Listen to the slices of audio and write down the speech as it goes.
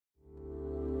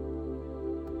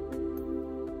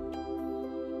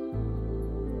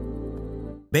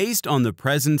Based on the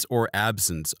presence or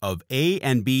absence of A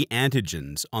and B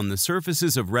antigens on the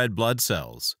surfaces of red blood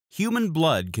cells, human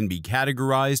blood can be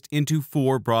categorized into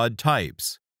four broad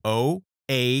types: O,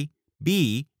 A,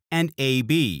 B, and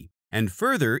AB, and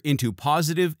further into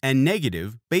positive and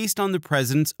negative based on the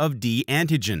presence of D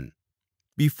antigen.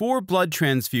 Before blood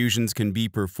transfusions can be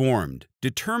performed,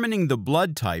 determining the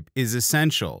blood type is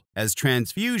essential, as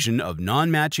transfusion of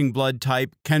non-matching blood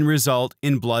type can result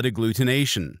in blood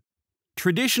agglutination.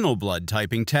 Traditional blood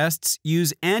typing tests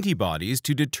use antibodies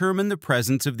to determine the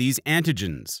presence of these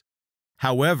antigens.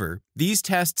 However, these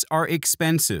tests are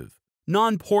expensive,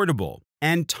 non-portable,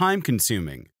 and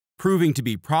time-consuming, proving to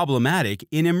be problematic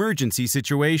in emergency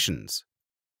situations.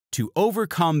 To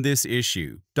overcome this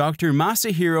issue, Dr.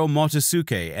 Masahiro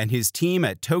Motosuke and his team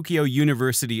at Tokyo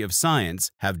University of Science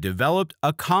have developed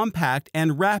a compact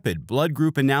and rapid blood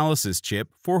group analysis chip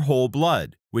for whole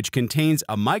blood, which contains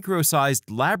a micro-sized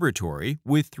laboratory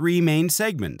with three main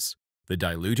segments: the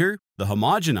diluter, the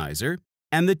homogenizer,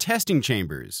 and the testing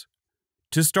chambers.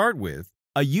 To start with,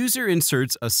 a user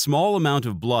inserts a small amount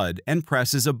of blood and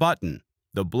presses a button.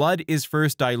 The blood is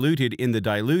first diluted in the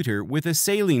diluter with a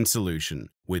saline solution,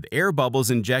 with air bubbles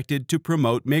injected to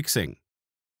promote mixing.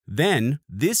 Then,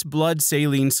 this blood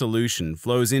saline solution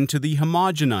flows into the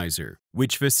homogenizer,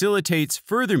 which facilitates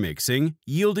further mixing,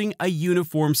 yielding a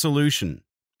uniform solution.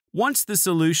 Once the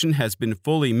solution has been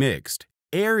fully mixed,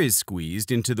 air is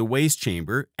squeezed into the waste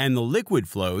chamber and the liquid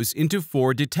flows into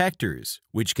four detectors,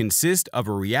 which consist of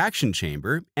a reaction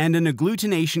chamber and an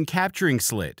agglutination capturing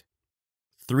slit.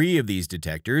 Three of these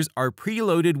detectors are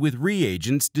preloaded with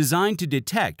reagents designed to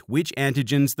detect which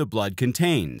antigens the blood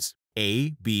contains,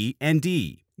 A, B, and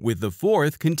D, with the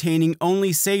fourth containing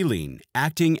only saline,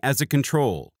 acting as a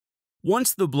control.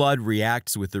 Once the blood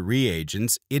reacts with the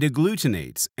reagents, it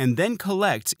agglutinates and then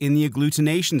collects in the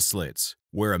agglutination slits,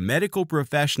 where a medical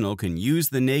professional can use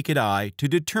the naked eye to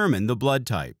determine the blood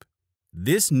type.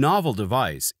 This novel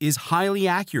device is highly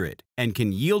accurate and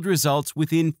can yield results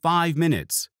within 5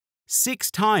 minutes,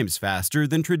 6 times faster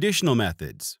than traditional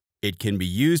methods. It can be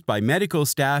used by medical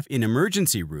staff in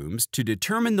emergency rooms to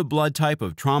determine the blood type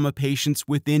of trauma patients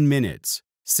within minutes,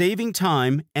 saving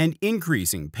time and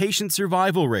increasing patient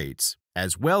survival rates,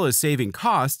 as well as saving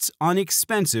costs on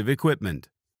expensive equipment.